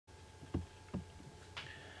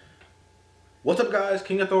What's up guys,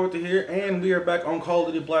 King Authority here, and we are back on Call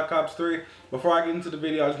of Duty Black Ops 3. Before I get into the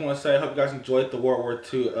video, I just want to say I hope you guys enjoyed the World War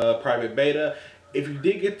II private beta. If you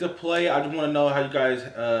did get to play, I just want to know how you guys,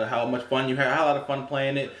 how much fun you had. I had a lot of fun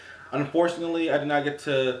playing it. Unfortunately, I did not get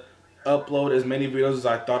to upload as many videos as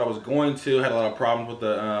I thought I was going to. Had a lot of problems with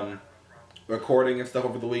the recording and stuff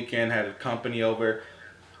over the weekend, had a company over.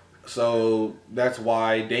 So that's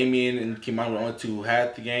why Damien and Kimani were the only two who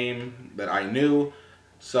had the game that I knew.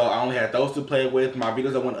 So I only had those to play with. My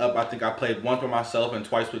videos that went up, I think I played once by myself and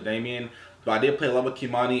twice with Damien. But I did play a lot with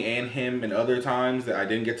Kimani and him and other times that I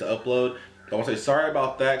didn't get to upload. So I want to say sorry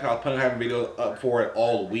about that, because I was planning on having videos up for it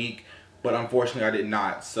all week. But unfortunately I did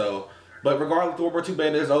not. But regardless, the World War II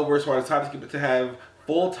beta is over, so I decided to keep it to have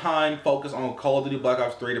full-time focus on Call of Duty Black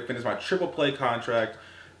Ops 3 to finish my triple play contract.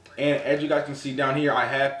 And as you guys can see down here, I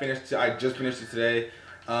just finished it today.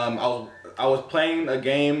 I was playing a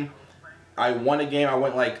game. I won a game. I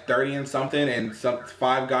went like 30 and something, and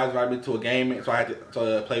 5 guys invited me to a game, so I had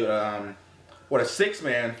to play with a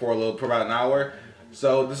 6-man for about an hour.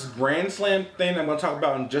 So this Grand Slam thing I'm gonna talk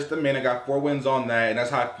about in just a minute. I got 4 wins on that, and that's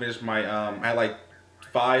how I finished my. I had like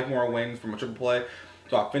 5 more wins from a triple play,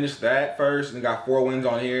 so I finished that first, and got 4 wins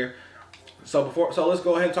on here. So let's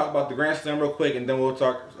go ahead and talk about the Grand Slam real quick, and then we'll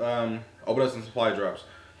talk open up some supply drops.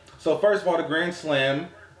 So first of all, the Grand Slam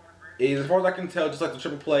is, as far as I can tell, just like the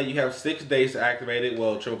triple play, you have 6 days to activate it.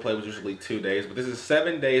 Well, triple play was usually 2 days, but this is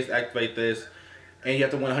 7 days to activate this, and you have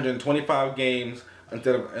to win 125 games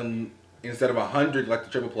instead of 100 like the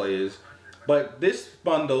triple play is. But this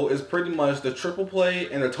bundle is pretty much the triple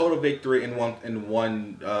play and the total victory in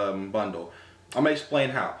one bundle. I'm gonna explain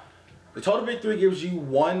how. The total victory gives you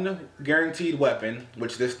 1 guaranteed weapon,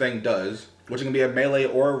 which this thing does, which can be a melee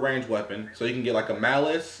or a ranged weapon. So you can get like a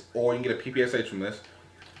malice, or you can get a PPSH from this.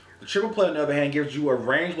 The triple play, on the other hand, gives you a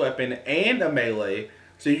ranged weapon and a melee,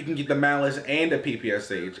 so you can get the malice and a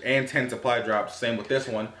PPSH and 10 supply drops. Same with this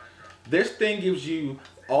one. This thing gives you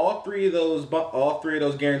all three of those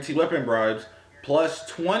guaranteed weapon bribes, plus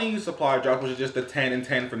 20 supply drops, which is just the 10 and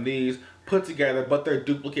 10 from these put together, but they're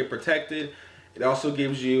duplicate protected. It also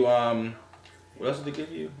gives you, what else did it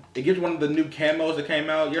give you? It gives you one of the new camos that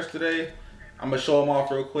came out yesterday. I'm going to show them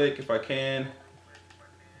off real quick if I can.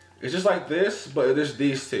 It's just like this, but there's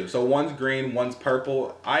these two. So one's green, one's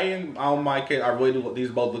purple. On my kit, I really do,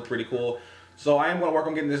 these both look pretty cool. So I am going to work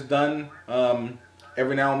on getting this done.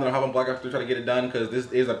 Every now and then I'll hop on Black Ops 3 to try to get it done, because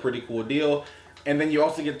this is a pretty cool deal. And then you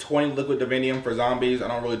also get 20 liquid divinium for zombies. I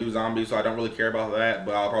don't really do zombies, so I don't really care about that,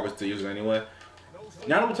 but I'll probably still use it anyway.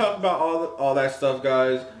 Now that we talk about all that stuff,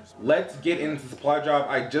 guys, let's get into the supply drop.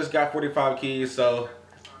 I just got 45 keys, so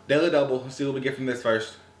daily double. Let's see what we get from this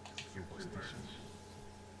first.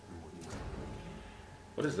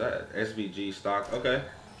 What is that? SVG stock. Okay.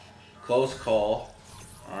 Close call.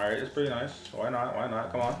 Alright, it's pretty nice. Why not? Why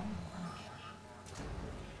not? Come on.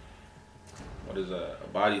 What is that? A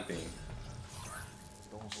body theme.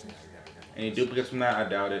 Any duplicates from that? I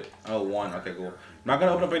doubt it. Oh, 1. Okay, cool. I'm not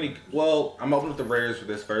gonna open up any. Well, I'm gonna open up the rares for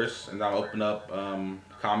this first, and then I'll open up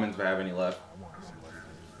commons if I have any left.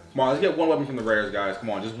 Come on, let's get 1 weapon from the rares, guys.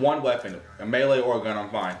 Come on, just 1 weapon, a melee or a gun.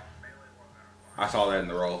 I'm fine. I saw that in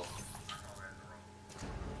the roll.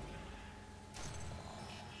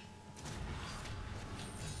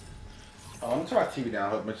 I'm gonna turn my TV down. I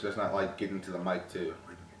hope make sure that's not like getting to the mic too.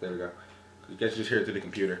 There we go. You guys just hear it through the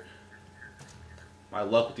computer. My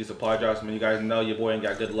luck with these supply drops, man. You guys know your boy ain't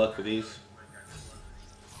got good luck for these.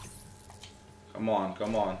 Come on,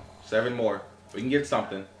 come on. 7 more. We can get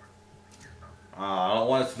something. I don't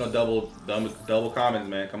want to see no double commons,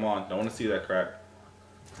 man. Come on. Don't want to see that crap.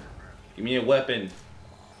 Give me a weapon.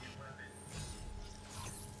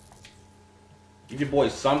 Give your boy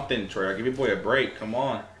something, Trey. Give your boy a break. Come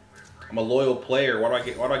on. I'm a loyal player. Why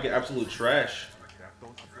do I get absolute trash?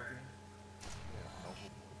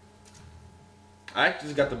 I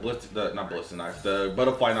actually just got the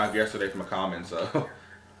butterfly knife yesterday from a comment, so.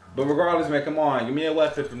 But regardless, man, come on, give me a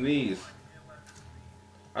weapon from these.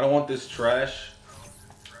 I don't want this trash.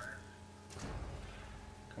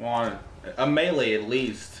 Come on, a melee at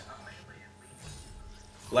least.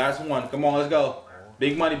 Last one, come on, let's go.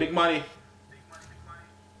 Big money, big money.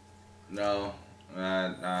 No,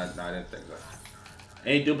 I didn't think so.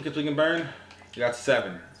 Any duplicates we can burn? We got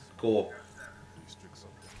 7. Cool.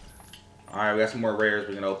 Alright, we got some more rares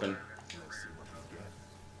we can open.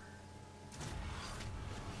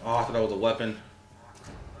 Oh, I thought that was a weapon.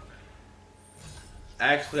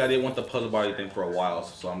 Actually, I didn't want the puzzle body thing for a while,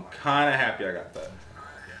 so I'm kind of happy I got that.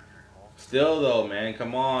 Still, though, man,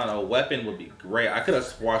 come on. A weapon would be great. I could have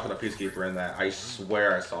sworn I saw a Peacekeeper in that. I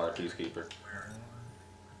swear I saw a Peacekeeper.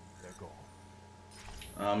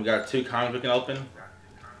 We got 2 comics we can open.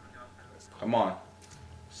 Come on.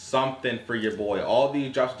 Something for your boy. All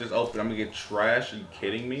these drops just open. I'm gonna get trash. Are you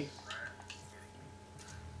kidding me?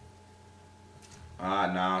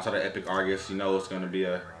 Nah. It's not an epic Argus. You know it's gonna be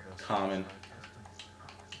a common.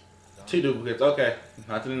 2 duplicates. Okay.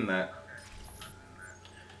 Nothing in that.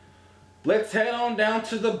 Let's head on down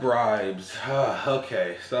to the bribes.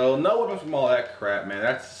 Okay. So no weapons from all that crap, man.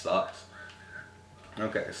 That sucks.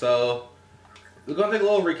 Okay. So we're gonna take a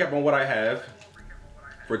little recap on what I have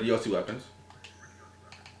for DLC weapons.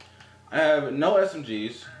 I have no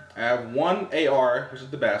SMGs. I have 1 AR, which is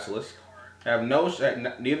the Basilisk. I have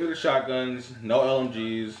neither the shotguns, no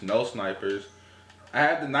LMGs, no snipers. I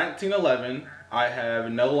have the 1911. I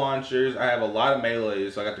have no launchers. I have a lot of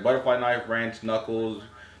melees. So I got the Butterfly Knife, Wrench, Knuckles,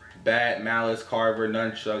 Bat, Malice, Carver,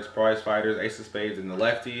 Nunchucks, Prize Fighters, Ace of Spades, and the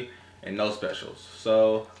Lefty, and no specials.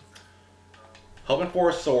 So, hoping for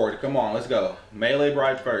a sword. Come on, let's go. Melee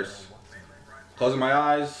bribe first. Closing my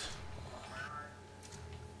eyes.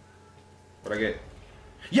 What'd I get?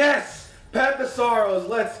 Yes! Path of Sorrows,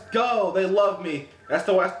 let's go! They love me. That's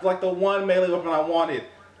like the 1 melee weapon I wanted.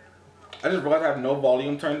 I just realized I have no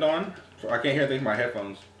volume turned on, so I can't hear things in my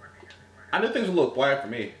headphones. I knew things would look quiet for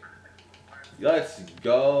me. Let's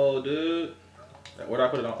go, dude. Where did I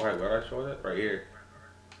put it on? Alright, where did I show that? Right here.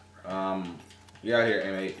 Get out here,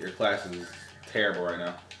 M8. Your class is terrible right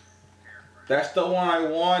now. That's the one I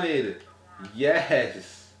wanted.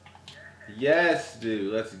 Yes. Yes,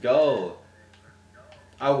 dude. Let's go.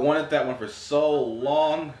 I wanted that one for so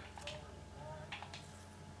long.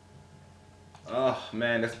 Oh,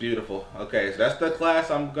 man, that's beautiful. Okay, so that's the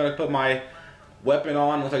class I'm going to put my weapon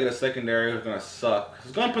on. Once I get a secondary, it's going to suck.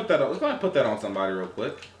 Let's go and put that on. Let's go and put that on somebody real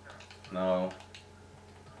quick. No.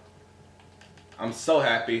 I'm so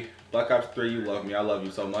happy. Black Ops 3, you love me. I love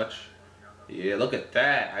you so much. Yeah, look at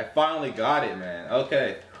that. I finally got it, man.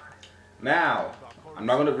 Okay. Now, I'm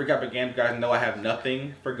not going to recap again. You guys know I have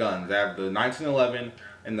nothing for guns. I have the 1911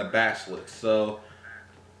 and the Basilisk. So,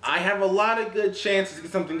 I have a lot of good chances to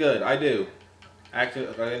get something good. I do. Actually,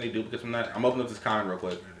 if I get any duplicates from that, I'm opening up this comment real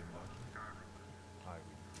quick.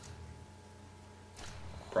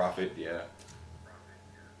 Profit, yeah.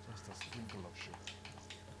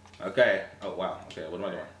 Okay. Oh, wow. Okay, what am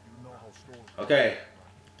I doing? Okay.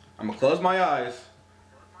 I'm going to close my eyes.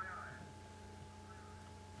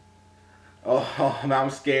 Oh, man, I'm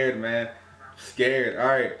scared, man. I'm scared. All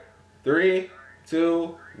right. 3,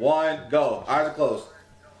 2, 1, go. Eyes are closed.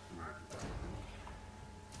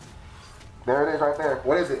 There it is right there.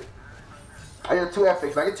 What is it? I get 2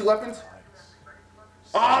 epics. Can I get 2 weapons?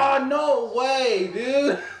 Oh, no way,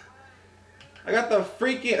 dude. I got the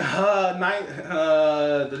freaking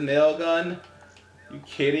the nail gun. You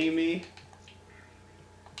kidding me?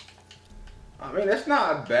 I mean, that's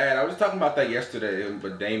not bad. I was talking about that yesterday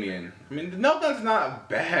with Damien. I mean, the nail gun's not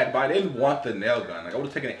bad, but I didn't want the nail gun. Like, I would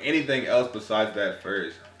have taken anything else besides that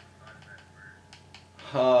first.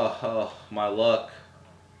 My luck.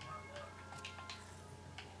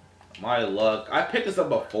 My luck. I picked this up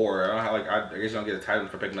before. I don't have, I guess you don't get a title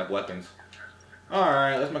for picking up weapons.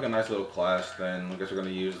 Alright, let's make a nice little class then. I guess we're gonna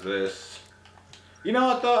use this. You know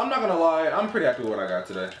what though? I'm not gonna lie. I'm pretty happy with what I got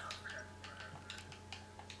today.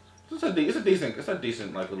 It's a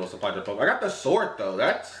decent like little supply drop. I got the sword though.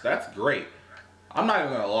 That's great. I'm not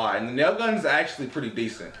even gonna lie. And the nail gun's actually pretty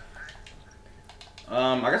decent.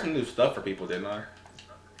 I got some new stuff for people, didn't I?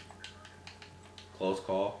 Close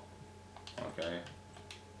call. Okay.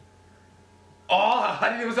 Oh, I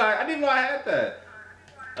didn't even know I had that.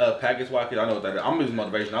 Package Wacket, I know what that is. I'm using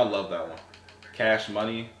motivation. I love that one. Cash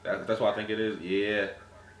money. That's what I think it is. Yeah.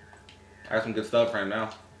 I got some good stuff for him now.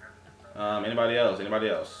 Anybody else? Anybody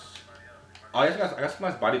else? Oh, I got some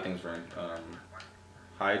nice body things for him.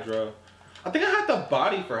 Hydra. I think I had the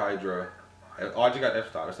body for Hydra. Oh, I just got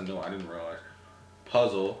F-Stop. That's a new one. I didn't realize.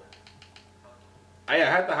 Puzzle. Oh, yeah,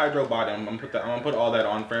 I had the Hydro body. I'm gonna put all that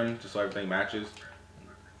on for him just so everything matches.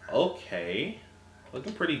 Okay.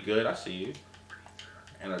 Looking pretty good. I see you.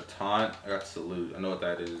 And a taunt. I got salute. I know what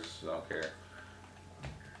that is. I don't care.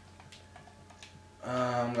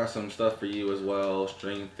 Got some stuff for you as well.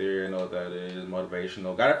 String theory. I know what that is.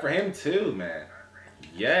 Motivational. Got it for him too, man.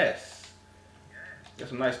 Yes. Got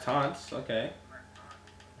some nice taunts. Okay.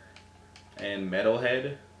 And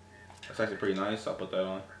Metalhead. That's actually pretty nice. I'll put that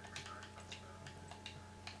on.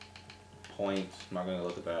 Points. I'm not gonna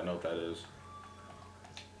look at that. I know what that is.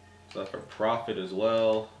 Stuff for Profit as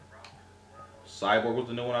well. Cyborg was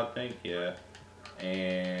the new one, I think. Yeah.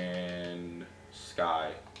 And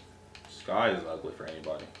Sky. Sky is ugly for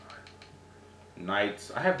anybody.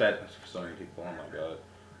 Knights. I have that for so many people. Oh my god.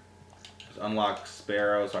 Just unlock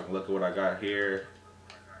Sparrow so I can look at what I got here.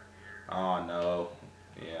 Oh no.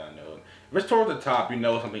 Yeah, I know. If it's towards the top, you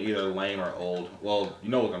know something either lame or old. Well, you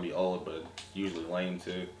know it's gonna be old, but it's usually lame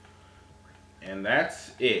too. And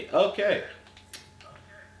that's it. Okay.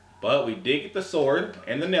 But we did get the sword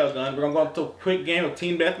and the nail gun. We're gonna go into a quick game of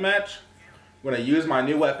team deathmatch. We're gonna use my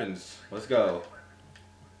new weapons. Let's go.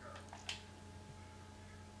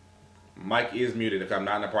 Mike is muted if I'm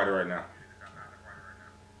not in the party right now.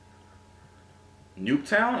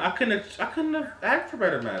 Nuketown? I couldn't have asked for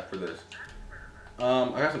better map for this.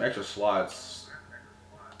 I got some extra slots.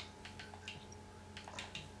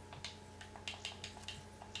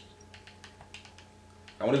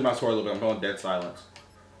 I want to use my sword a little bit. I'm going dead silence.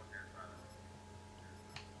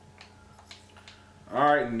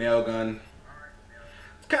 Alright, nail gun.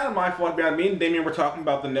 It's kind of my fault. Me and Damien were talking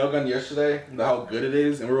about the nail gun yesterday, how good it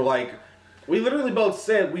is, and we were like, we literally both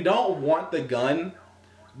said we don't want the gun,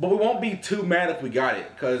 but we won't be too mad if we got it,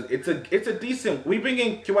 because it's a decent. We've been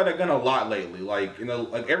getting killed by that gun a lot lately. Like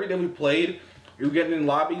like every day we played, we were getting in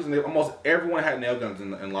lobbies, and almost everyone had nail guns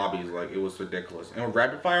in lobbies. Like it was ridiculous. And with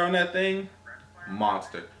rapid fire on that thing,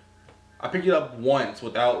 monster. I picked it up once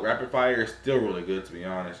without rapid fire. It's still really good, to be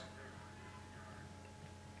honest.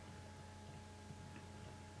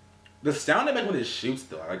 The sound it makes when it shoots,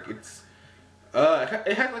 though, like it's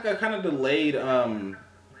it has like a kind of delayed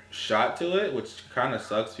shot to it, which kind of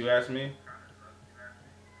sucks if you ask me.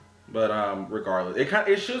 But regardless,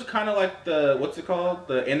 it shoots kind of like the, what's it called,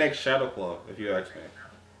 the NX Shadowclaw, if you ask me.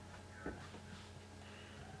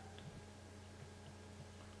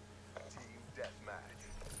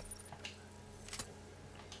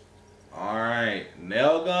 All right,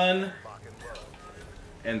 nail gun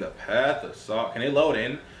and the path of salt. Can they load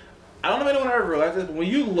in? I don't know if anyone ever realized this, but when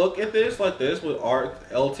you look at this like this with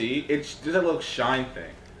LT, it's just a little shine thing.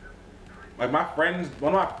 Like one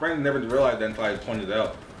of my friends never realized that until I pointed it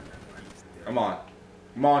out. Come on,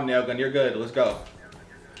 nail gun, you're good. Let's go.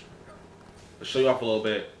 Let's show you off a little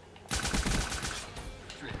bit.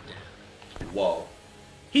 Whoa,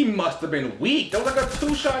 he must have been weak. That was like a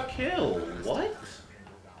 2-shot kill. What?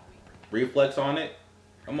 Reflex on it.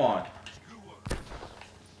 Come on.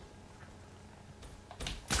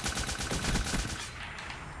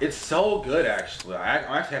 It's so good, actually. I'm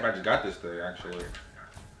actually happy I just got this thing, actually.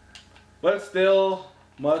 But still,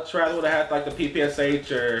 much rather would have had like the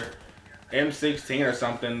PPSH or M16 or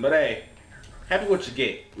something. But hey, happy what you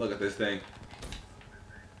get. Look at this thing.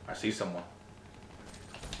 I see someone.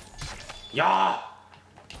 Yeah!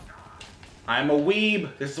 I'm a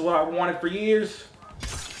weeb. This is what I wanted for years.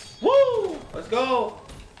 Woo! Let's go.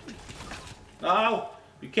 No,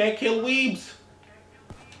 you can't kill weebs.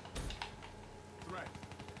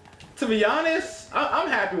 To be honest, I'm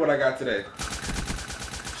happy what I got today.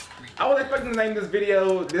 I was expecting to name this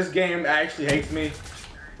video, "This Game Actually Hates Me,"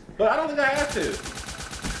 but I don't think I have to.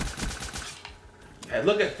 Hey,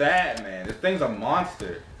 look at that, man. This thing's a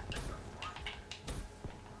monster.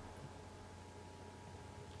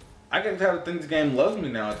 I can tell that this game loves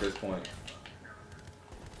me now at this point.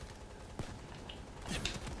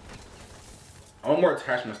 I want more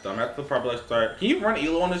attachment stuff. I have to probably start. Can you run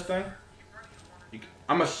ELO on this thing?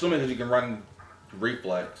 I'm assuming that you can run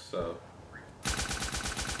reflex, so.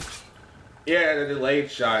 Yeah, the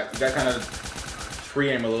delayed shot. You got kind of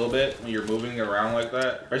pre-aim a little bit when you're moving it around like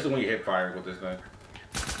that. Especially when you hit fire with this thing.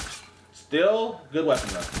 Still, good weapon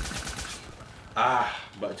though. Ah,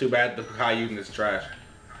 but too bad the high using this trash.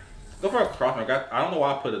 Go for a crossbow. I don't know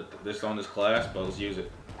why I put this on this class, but let's use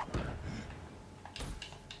it.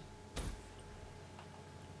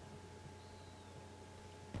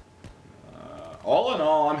 All in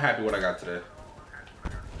all, I'm happy what I got today.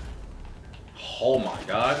 Oh my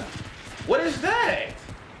god. What is that?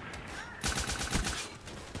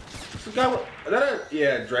 Some guy with,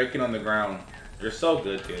 yeah, draking on the ground. You're so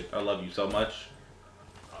good, kid. I love you so much.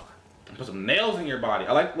 Put some nails in your body.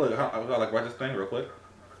 I like, look, I like write this thing real quick.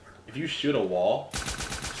 If you shoot a wall,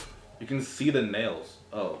 you can see the nails.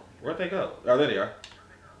 Oh, where'd they go? Oh, there they are.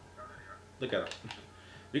 Look at them.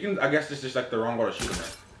 You can, I guess it's just like the wrong way to shoot them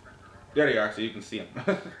at. There they are, so you can see them.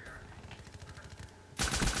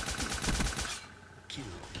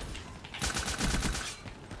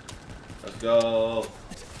 Let's go.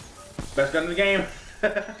 Best gun in the game.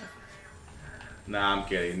 Nah, I'm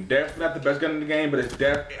kidding. Definitely not the best gun in the game, but it's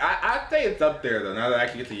I'd say it's up there though. Now that I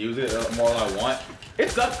actually get to use it more than I want,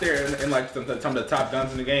 it's up there in like some of the top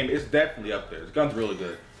guns in the game. It's definitely up there. This gun's really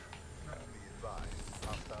good.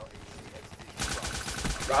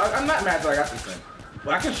 I'm not mad that I got this thing.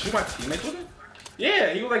 Well, I can shoot my teammates with it?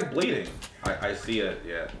 Yeah, he was like bleeding. I see it,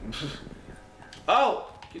 yeah.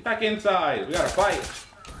 Oh, get back inside. We gotta fight.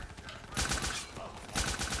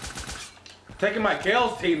 Taking my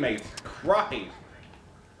kills, teammates. Christ.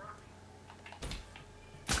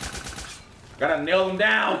 Gotta nail them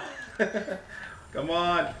down. Come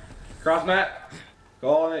on. Cross map.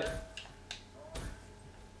 Calling it.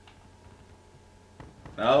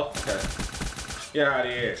 No? Okay. Get out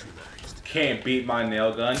of here. Can't beat my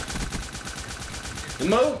nail gun.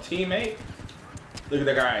 Move, teammate. Look at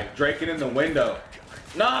the guy. Draking in the window.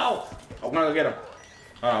 No! I'm gonna go get him.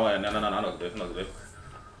 Oh, wait. No. No good. No good.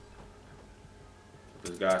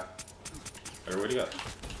 This guy. Where'd he go?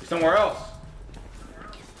 He's somewhere else.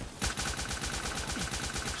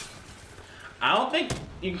 I don't think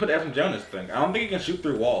you can put FMJ on this thing. I don't think you can shoot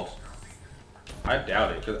through walls. I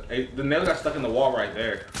doubt it, because the nail got stuck in the wall right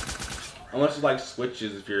there. Unless it like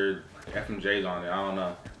switches if your FMJ's on it. I don't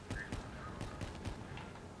know.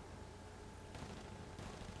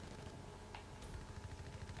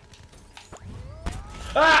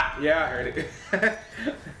 Ah! Yeah, I heard it.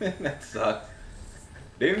 That sucks.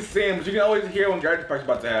 Didn't see him, but you can always hear when garbage part's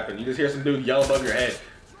about to happen. You just hear some dude yell above your head.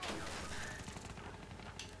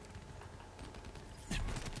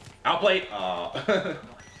 Outplay. Aw.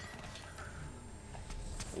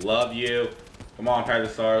 Love you. Come on,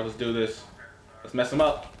 Pagasaurus. Let's do this. Let's mess him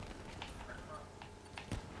up.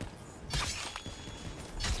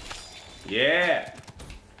 Yeah.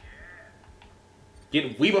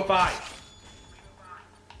 Get weebified.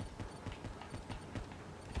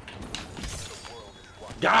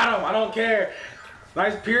 Got him. I don't care.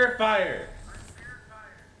 Nice purifier.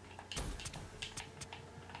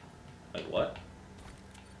 Like what?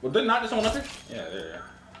 Well, did not just someone up here? Yeah, there.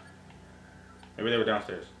 Maybe they were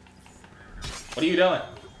downstairs. What are you doing?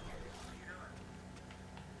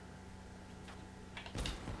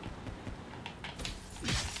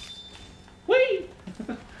 Whee!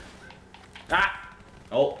 Ah!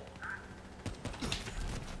 Oh.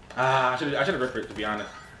 Ah, I should have ripped it, to be honest.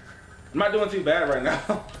 I'm not doing too bad right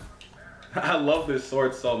now. I love this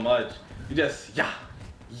sword so much. You just, yeah.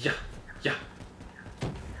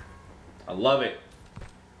 I love it.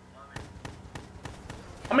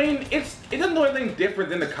 I mean, it doesn't do anything different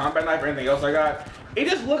than the combat knife or anything else I got. It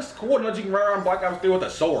just looks cool to know you can run around Black Ops 3 with a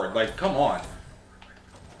sword. Like, come on.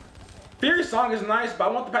 Fury Song is nice, but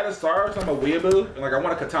I want the Pagasaurus. I'm a weeaboo, and like I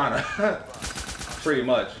want a katana. Pretty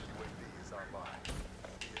much.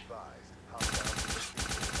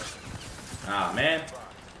 Ah, man.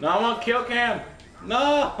 No, I want kill cam.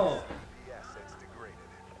 No.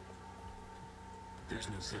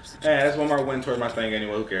 Hey, that's one more win towards my thing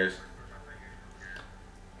anyway. Who cares?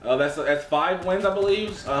 That's 5 wins, I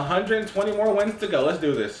believe. 120 more wins to go. Let's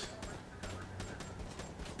do this.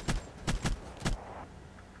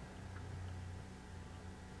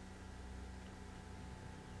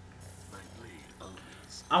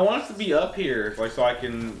 I want us to be up here, like so I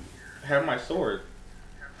can have my sword.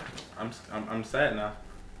 I'm sad now.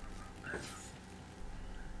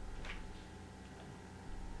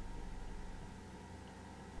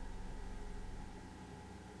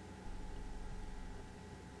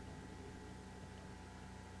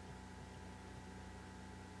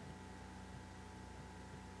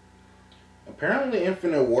 Apparently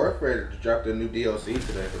Infinite Warfare dropped a new DLC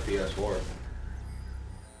today for PS4.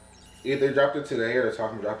 Either they dropped it today or they're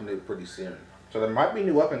talking about dropping it pretty soon. So there might be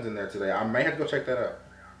new weapons in there today. I may have to go check that out.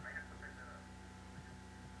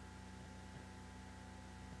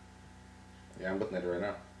 Yeah, I'm looking at it right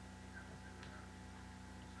now.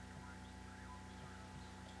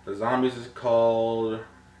 The zombies is called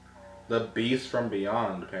The Beast from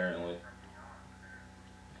Beyond, apparently.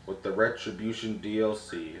 With the Retribution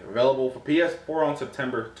DLC. Available for PS4 on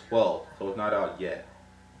September 12th, so it's not out yet.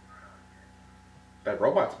 That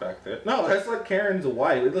robot's back there. No, that's like Karen's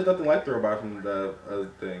wife. It looks nothing like the robot from the other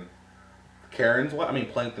thing. Karen's wife? I mean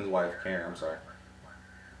Plankton's wife. Karen, I'm sorry.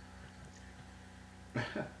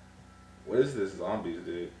 What is this zombies,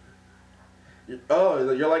 dude?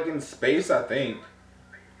 Oh, you're like in space, I think.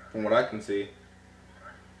 From what I can see.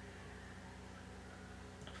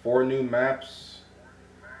 4 new maps.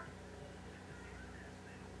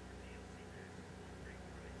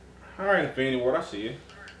 Alright, Infinity Ward, I see you.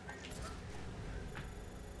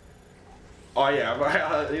 Oh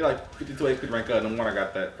yeah, he like 52 HP rank up, and then when I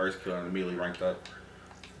got that first kill and immediately ranked up.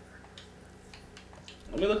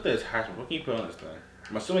 Let me look at this attachment. What can you put on this thing?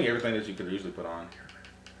 I'm assuming everything that you could usually put on.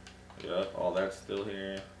 Yeah, all that's still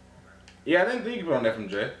here. Yeah, I didn't think you could put on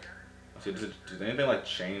FMJ. See, does anything like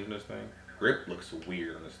change in this thing? Grip looks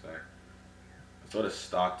weird on this thing. So does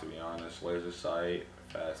stock, to be honest. Laser sight,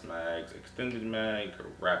 fast mags, extended mag, or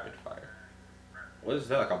rapid fire. What is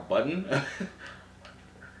that? Like a button?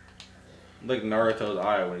 Like Naruto's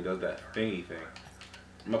eye when he does that thingy thing.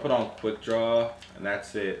 I'm gonna put on quick draw, and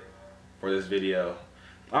that's it for this video.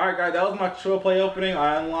 Alright guys, that was my triple play opening.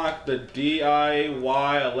 I unlocked the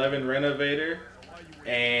DIY 11 Renovator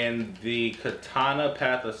and the Katana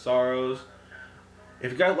Path of Sorrows.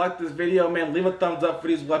 If you guys like this video, man, leave a thumbs up for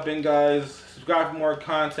these weapons, guys. Subscribe for more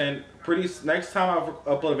content. Next time I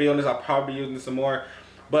upload a video on this, I'll probably be using some more.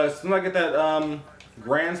 But as soon as I get that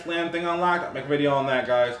Grand Slam thing unlocked, I'll make a video on that,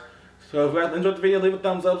 guys. So if you guys enjoyed the video, leave a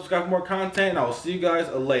thumbs up, subscribe for more content, and I will see you guys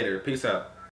later. Peace out.